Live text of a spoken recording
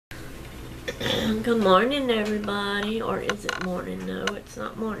Good morning, everybody. Or is it morning? No, it's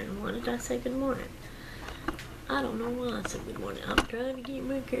not morning. Why did I say good morning? I don't know why I said good morning. I'm trying to get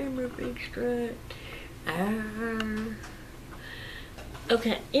my camera fixed right.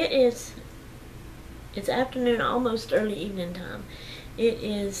 Okay, it's afternoon, almost early evening time. It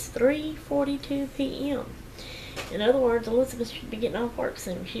is 3:42 p.m. In other words, Elizabeth should be getting off work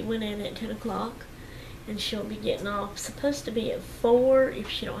soon. She went in at 10 o'clock, and she'll be getting off, supposed to be at 4 if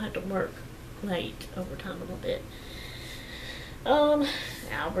she don't have to work late overtime a little bit.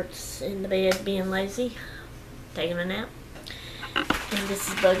 Albert's in the bed being lazy, taking a nap, and this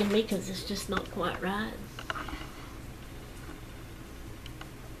is bugging me because it's just not quite right.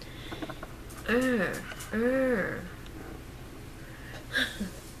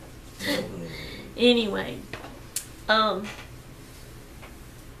 Anyway,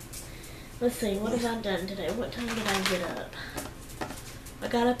 let's see, what have I done today? What time did I get up? I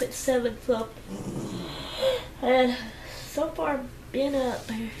got up at 7 o'clock. And so far been up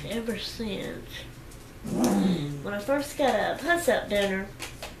ever since. When I first got up, what's up, dinner?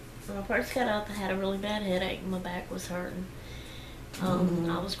 When I first got up, I had a really bad headache. My back was hurting.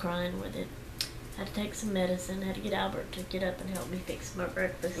 I was crying with it. Had to take some medicine. Had to get Albert to get up and help me fix my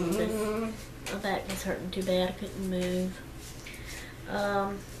breakfast. My back was hurting too bad. I couldn't move.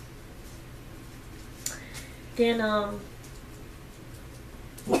 Then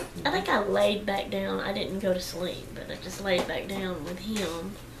I think I laid back down. I didn't go to sleep, but I just laid back down with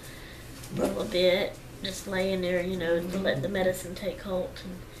him for a little bit. Just laying there, you know, to let the medicine take hold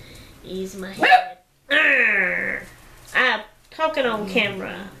and ease my head. I'm talking on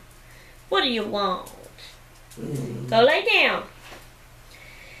camera. What do you want? Go lay down.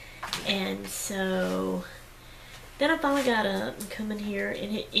 And so then I finally got up and come in here,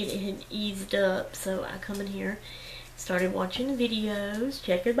 and it had eased up, so I come in here, started watching videos,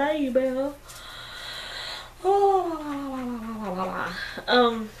 checking my email.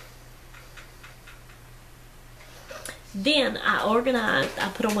 Then I organized, I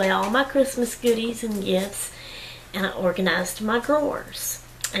put away all my Christmas goodies and gifts, and I organized my drawers.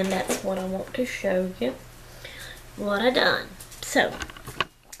 And that's what I want to show you, what I done. So,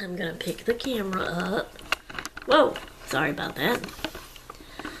 I'm going to pick the camera up. Whoa, sorry about that.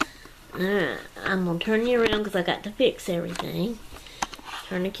 I'm going to turn you around because I got to fix everything.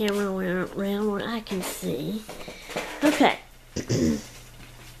 Turn the camera around where I can see. Okay.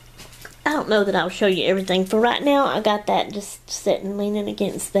 I don't know that I'll show you everything. For right now, I got that just sitting, leaning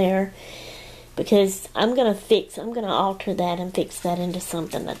against there. Because I'm going to alter that and fix that into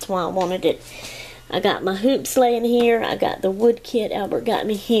something. That's why I wanted it. I got my hoops laying here. I got the wood kit Albert got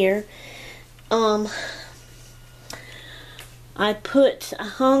me here. I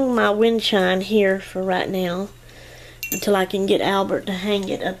hung my wind chime here for right now until I can get Albert to hang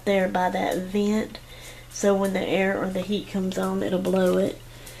it up there by that vent, so when the air or the heat comes on, it'll blow it.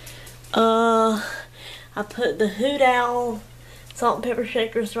 I put the Hoot Owl salt and pepper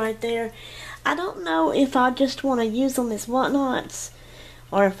shakers right there. I don't know if I just want to use them as whatnots,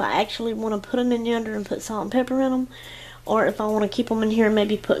 or if I actually want to put them in yonder and put salt and pepper in them, or if I want to keep them in here and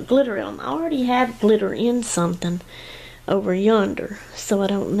maybe put glitter in them. I already have glitter in something over yonder, so I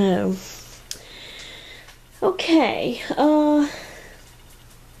don't know. Okay,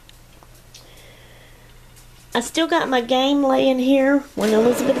 I still got my game laying here. When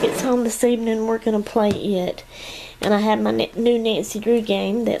Elizabeth gets home this evening, we're going to play it. And I have my new Nancy Drew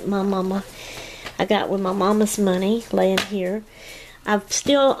game that I got with my mama's money laying here. I've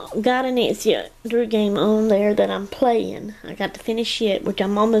still got a Nancy Drew game on there that I'm playing. I got to finish it, which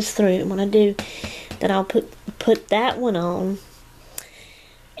I'm almost through. When I do, then I'll put that one on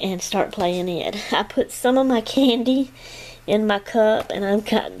and start playing it. I put some of my candy in my cup, and I've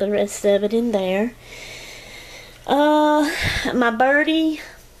got the rest of it in there. My birdie,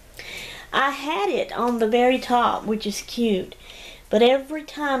 I had it on the very top, which is cute, but every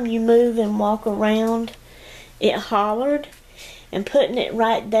time you move and walk around, it hollered. And putting it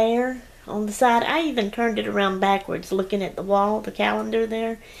right there on the side, I even turned it around backwards, looking at the wall, the calendar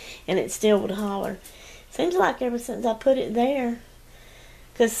there, and it still would holler. Seems like ever since I put it there,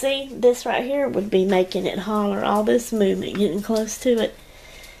 because see, this right here would be making it holler, all this movement, getting close to it,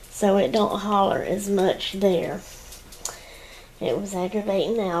 so it don't holler as much there. It was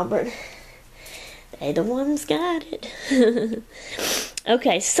aggravating Albert. They the ones got it.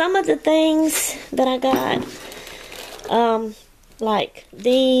 Okay, some of the things that I got, like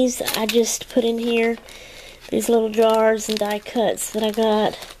these, I just put in here. These little jars and die cuts that I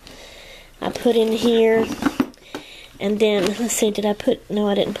got, I put in here. And then, let's see, no,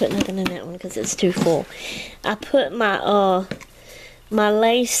 I didn't put nothing in that one because it's too full. I put my my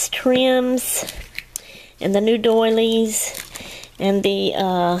lace trims and the new doilies and the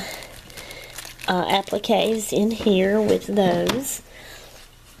appliques in here with those.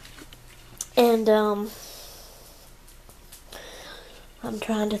 And I'm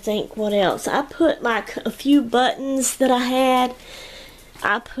trying to think what else. I put like a few buttons that I had.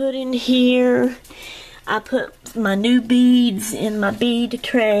 I put in here. I put my new beads in my bead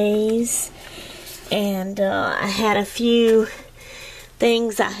trays. And I had a few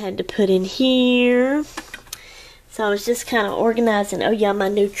things I had to put in here. So I was just kind of organizing. Oh yeah, my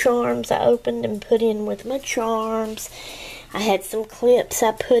new charms I opened and put in with my charms. I had some clips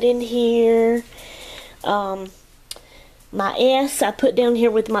I put in here. My S I put down here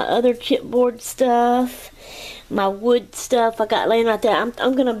with my other chipboard stuff. My wood stuff I got laying right there. I'm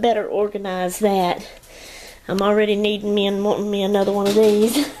going to better organize that. I'm already needing me and wanting me another one of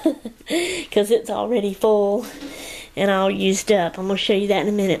these. Because it's already full and all used up. I'm going to show you that in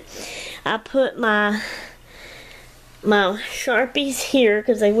a minute. I put my Sharpies here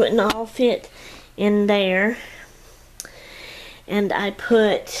because they wouldn't all fit in there. And I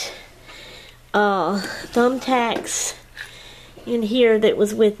put thumbtacks in here that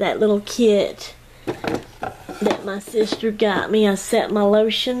was with that little kit that my sister got me. I set my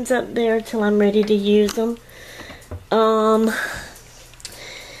lotions up there till I'm ready to use them.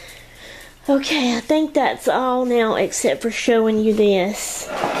 Okay, I think that's all now except for showing you this.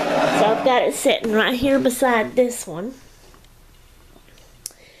 So I've got it sitting right here beside this one.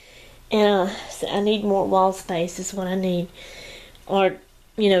 And so I need more wall space is what I need. Or,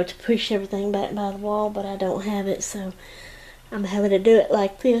 you know, to push everything back by the wall, but I don't have it, so I'm having to do it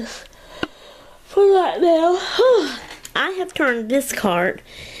like this for right now. I have turned this cart.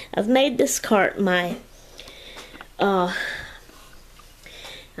 I've made this cart my, and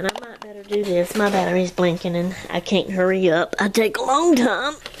I might better do this. My battery's blinking and I can't hurry up. I take a long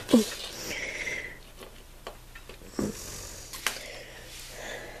time.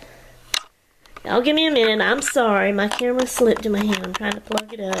 Y'all give me a minute. I'm sorry. My camera slipped in my hand. I'm trying to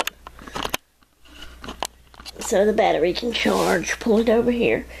plug it up so the battery can charge. Pull it over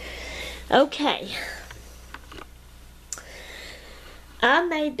here. Okay. I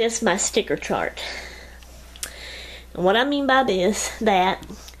made this my sticker chart. And what I mean by this, I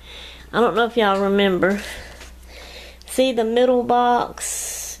don't know if y'all remember. See the middle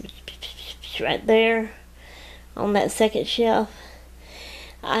box right there on that second shelf?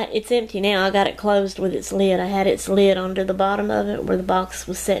 It's empty now. I got it closed with its lid. I had its lid under the bottom of it where the box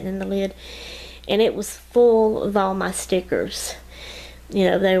was sitting in the lid. And it was full of all my stickers. You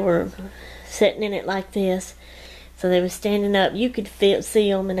know, they were sitting in it like this. So they were standing up. You could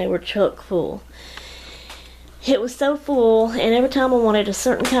see them and they were chock full. It was so full, and every time I wanted a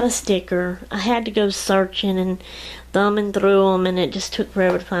certain kind of sticker, I had to go searching and thumbing through them, and it just took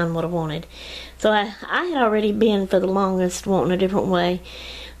forever to find what I wanted. So I had already been for the longest wanting a different way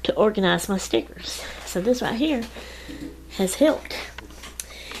to organize my stickers. So this right here has helped.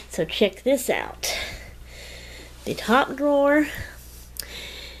 So check this out. The top drawer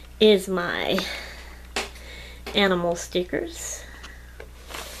is my animal stickers.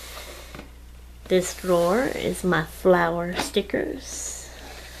 This drawer is my flower stickers.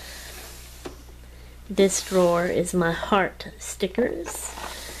 This drawer is my heart stickers.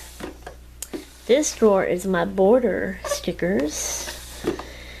 This drawer is my border stickers.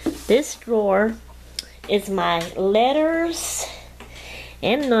 This drawer is my letters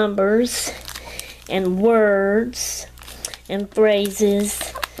and numbers and words and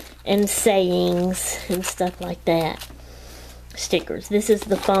phrases and sayings and stuff like that. Stickers. This is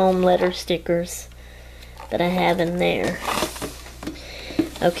the foam letter stickers that I have in there.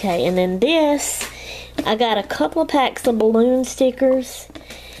 Okay, and then this, I got a couple of packs of balloon stickers,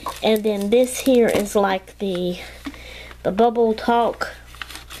 and then this here is like the bubble talk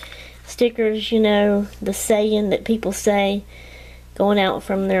stickers, you know, the saying that people say going out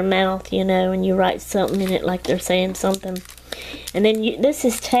from their mouth, you know, and you write something in it like they're saying something. And then this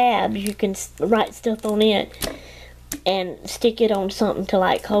is tabs. You can write stuff on it and stick it on something to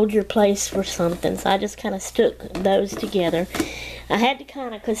like hold your place for something. So I just kind of stuck those together. I had to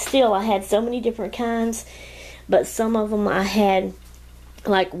kind of, because still I had so many different kinds, but some of them I had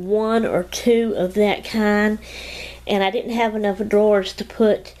like 1 or 2 of that kind, and I didn't have enough drawers to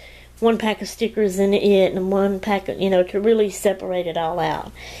put 1 pack of stickers in it and 1 pack of, you know, to really separate it all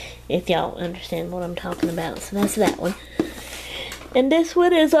out, if y'all understand what I'm talking about. So that's that one. And this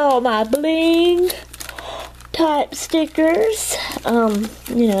one is all my bling type stickers,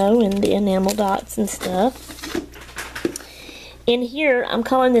 you know, and the enamel dots and stuff. In here, I'm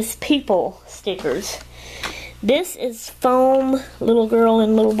calling this people stickers. This is foam little girl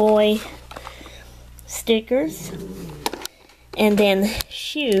and little boy stickers. And then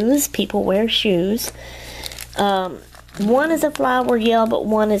shoes. People wear shoes. One is a flower yell, but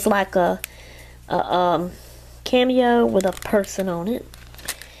one is like a cameo with a person on it.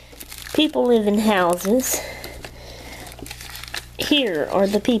 People live in houses. Here are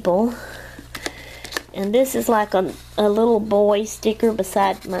the people. And this is like a little boy sticker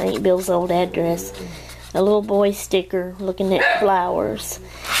beside my Aunt Bill's old address. A little boy sticker looking at flowers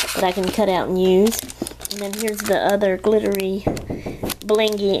that I can cut out and use. And then here's the other glittery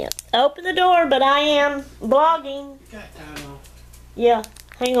blingy. Open the door, but I am vlogging. Yeah,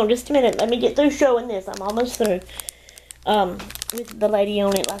 hang on just a minute. Let me get through showing this. I'm almost through. With the lady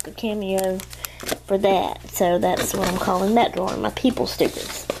on it like a cameo for that. So that's what I'm calling that drawer, my people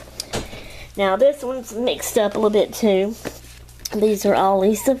stickers. Now this one's mixed up a little bit too. These are all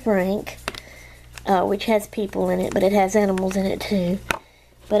Lisa Frank, which has people in it, but it has animals in it too.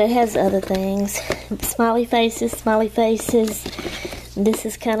 But it has other things. Smiley faces, smiley faces. This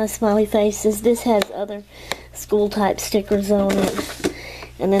is kind of smiley faces. This has other school type stickers on it.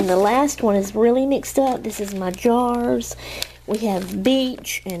 And then the last one is really mixed up. This is my jars. We have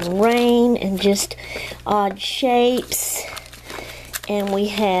beach and rain and just odd shapes. And we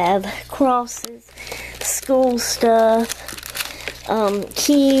have crosses, school stuff,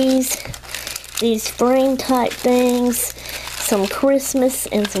 keys, these frame type things, some Christmas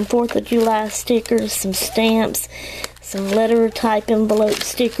and some 4th of July stickers, some stamps, some letter type envelope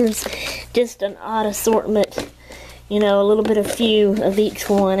stickers, just an odd assortment, you know, a little bit of few of each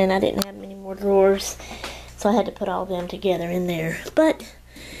one, and I didn't have many more drawers, so I had to put all of them together in there. But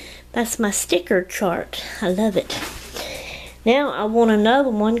that's my sticker chart. I love it. Now I want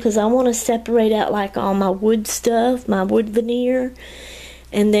another one because I want to separate out like all my wood stuff, my wood veneer,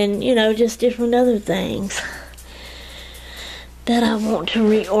 and then, you know, just different other things that I want to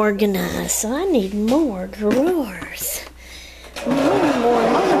reorganize. So I need more drawers.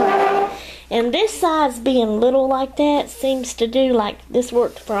 More. And this size being little like that seems to do, like, this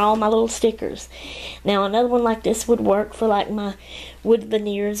worked for all my little stickers. Now another one like this would work for like my wood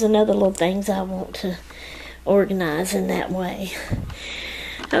veneers and other little things I want to organize in that way.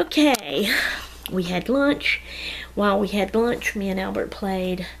 Okay, we had lunch. While we had lunch, me and Albert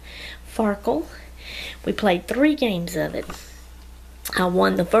played Farkle. We played 3 games of it. I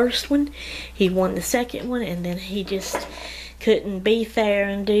won the first one, he won the second one, and then he just couldn't be fair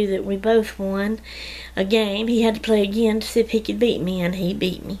and do that. We both won a game. He had to play again to see if he could beat me, and he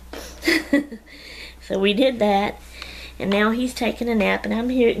beat me. So we did that, and now he's taking a nap, and I'm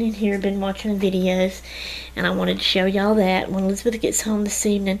here in here, been watching videos, and I wanted to show y'all that. When Elizabeth gets home this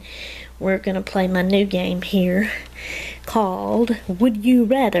evening, we're going to play my new game here called Would You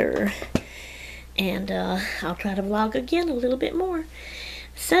Rather. And I'll try to vlog again a little bit more.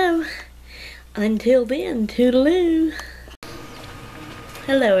 So, until then, toodaloo.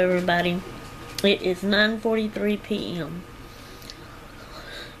 Hello everybody. It is 9:43 p.m.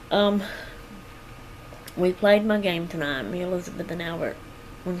 We played my game tonight, me, Elizabeth, and Albert,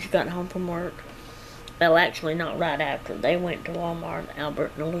 when she got home from work. Well, actually not right after. They went to Walmart,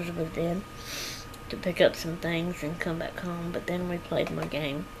 Albert and Elizabeth did, to pick up some things and come back home. But then we played my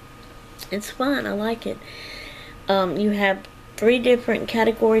game. It's fun. I like it. You have 3 different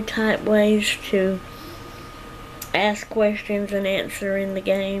category type ways to ask questions and answer in the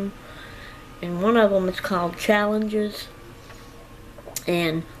game. And one of them is called challenges.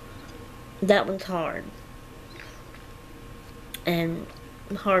 And that one's hard. And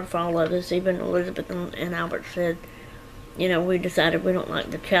hard for all of us. Even Elizabeth and Albert said, you know, we decided we don't like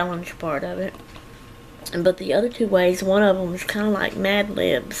the challenge part of it. But the other 2 ways, one of them is kind of like Mad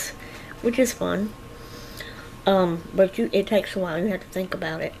Libs, which is fun. But it takes a while. You have to think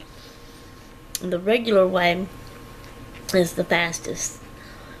about it. The regular way is the fastest.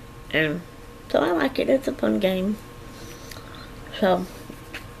 And so I like it. It's a fun game. So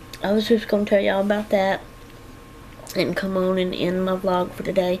I was just going to tell y'all about that and come on and end my vlog for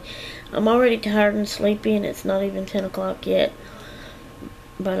today. I'm already tired and sleepy, and it's not even 10 o'clock yet.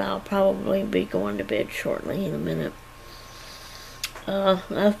 But I'll probably be going to bed shortly in a minute.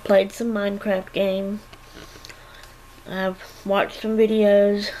 I've played some Minecraft game. I've watched some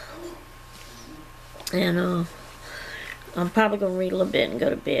videos. And I'm probably going to read a little bit and go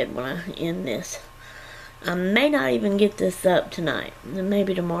to bed when I end this. I may not even get this up tonight. And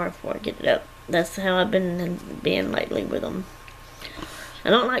maybe tomorrow before I get it up. That's how I've been being lately with them. I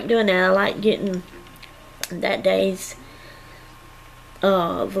don't like doing that. I like getting that day's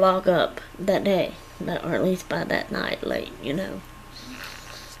vlog up that day. Or at least by that night late, you know.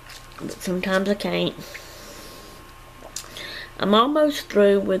 But sometimes I can't. I'm almost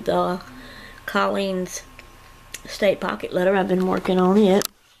through with Colleen's State Pocket letter. I've been working on it.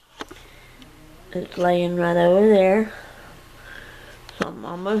 It's laying right over there. So I'm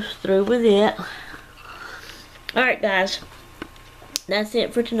almost through with it. Alright guys, that's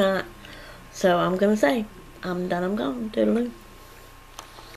it for tonight. So I'm gonna say, I'm done, I'm gone. Toodaloo.